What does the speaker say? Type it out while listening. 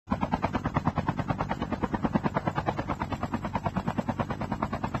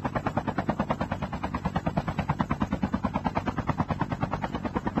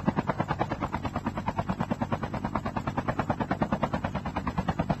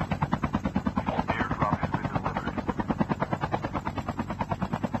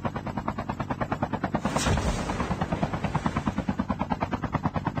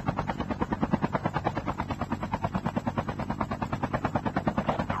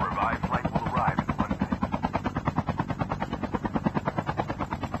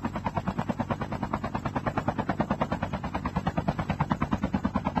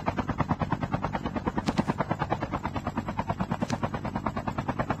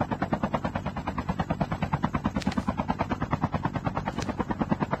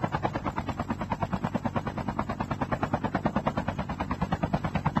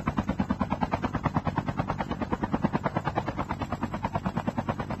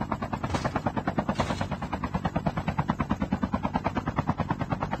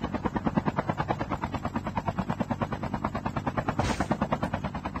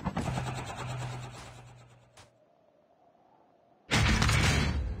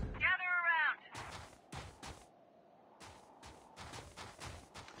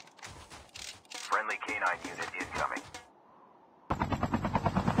Friendly canine unit incoming.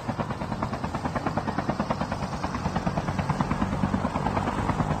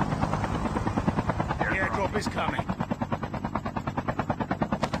 The airdrop is coming.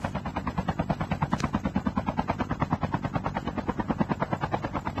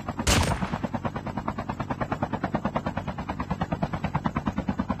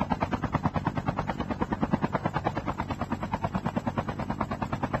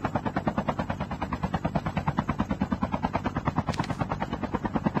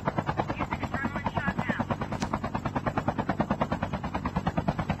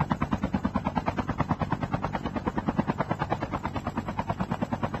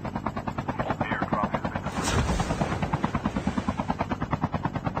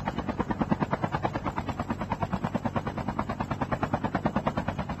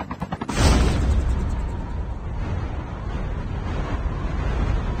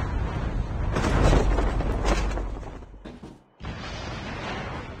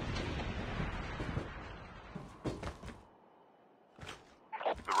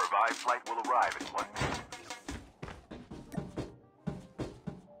 Flight will arrive in 1 minute.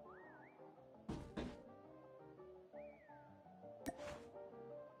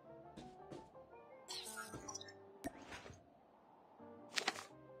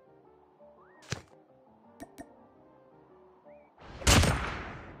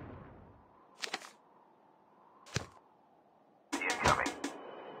 Incoming.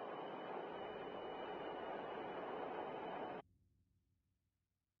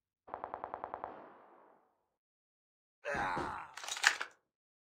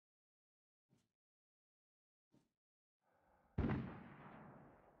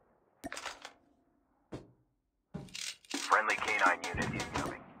 Friendly canine unit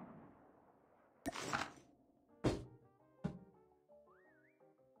incoming.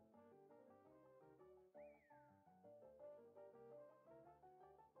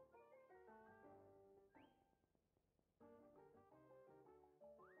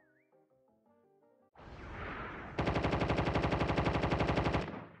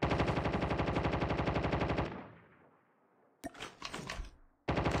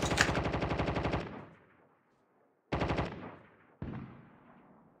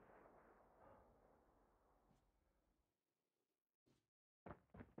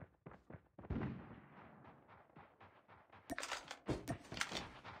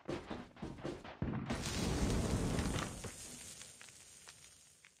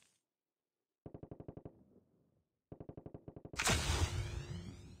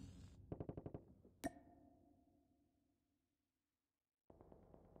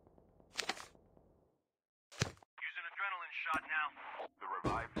 Shot now. The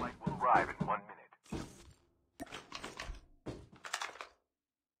revived flight will arrive in 1 minute.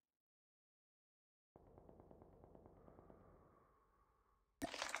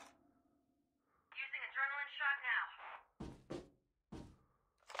 Using adrenaline shot now.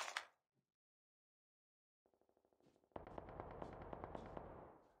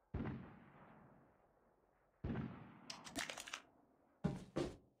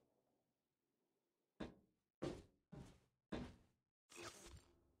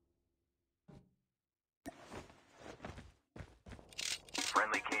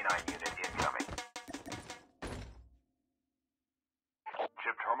 Friendly canine unit incoming.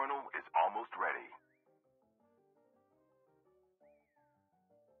 Chip terminal is almost ready.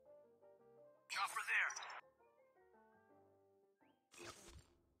 Chopper there.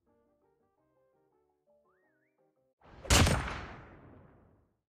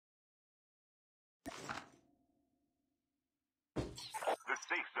 The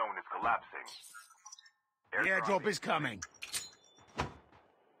safe zone is collapsing. The airdrop is coming.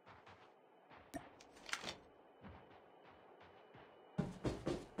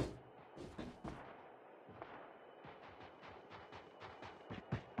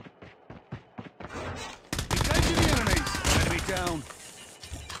 Engaging the enemies. Enemy down.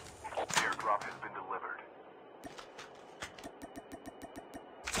 Airdrop has been delivered.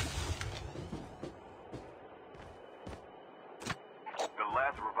 The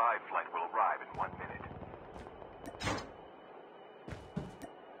last revived flight will arrive in 1 minute.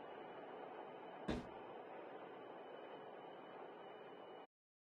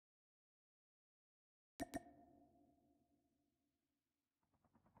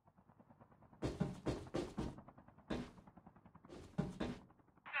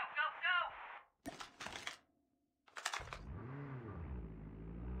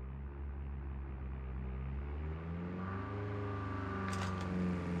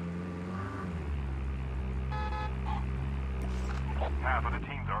 Half of the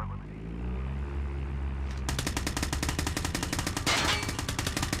teams are eliminated.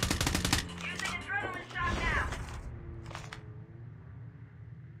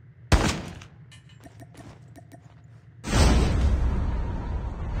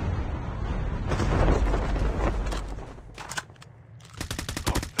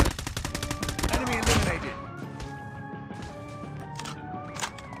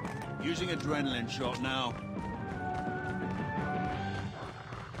 Using adrenaline shot now.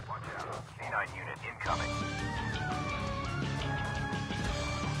 Watch out. K9 unit incoming.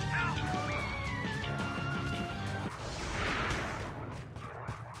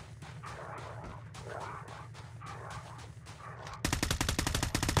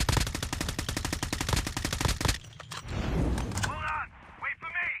 Hold on! Wait for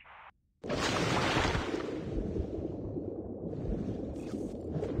me!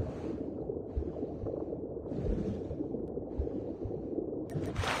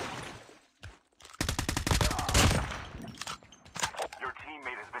 Your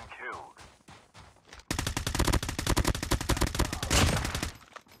teammate has been killed.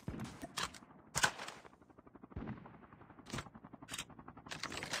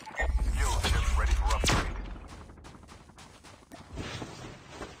 Skill ship ready for upgrade.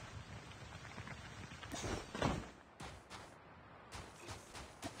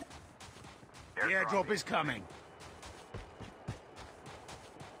 The airdrop is coming.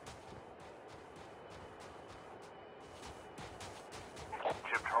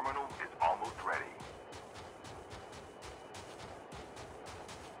 Chip terminal is almost ready.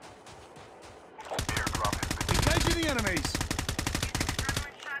 Airdrop has been Engaging the enemies. Using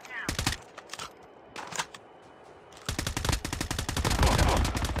adrenaline shot now.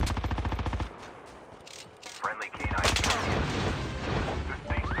 friendly K9 unit. The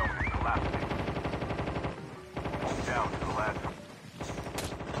safe zone is collapsing. Down to the last.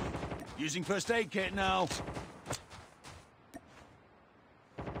 Using first aid kit now.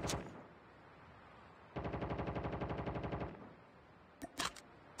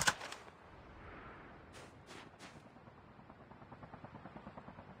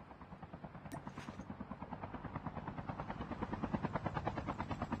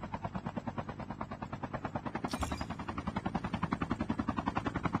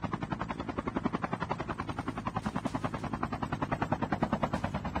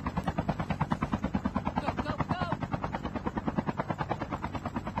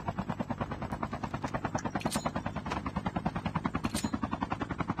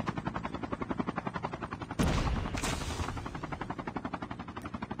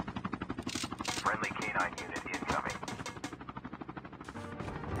 Friendly K9 unit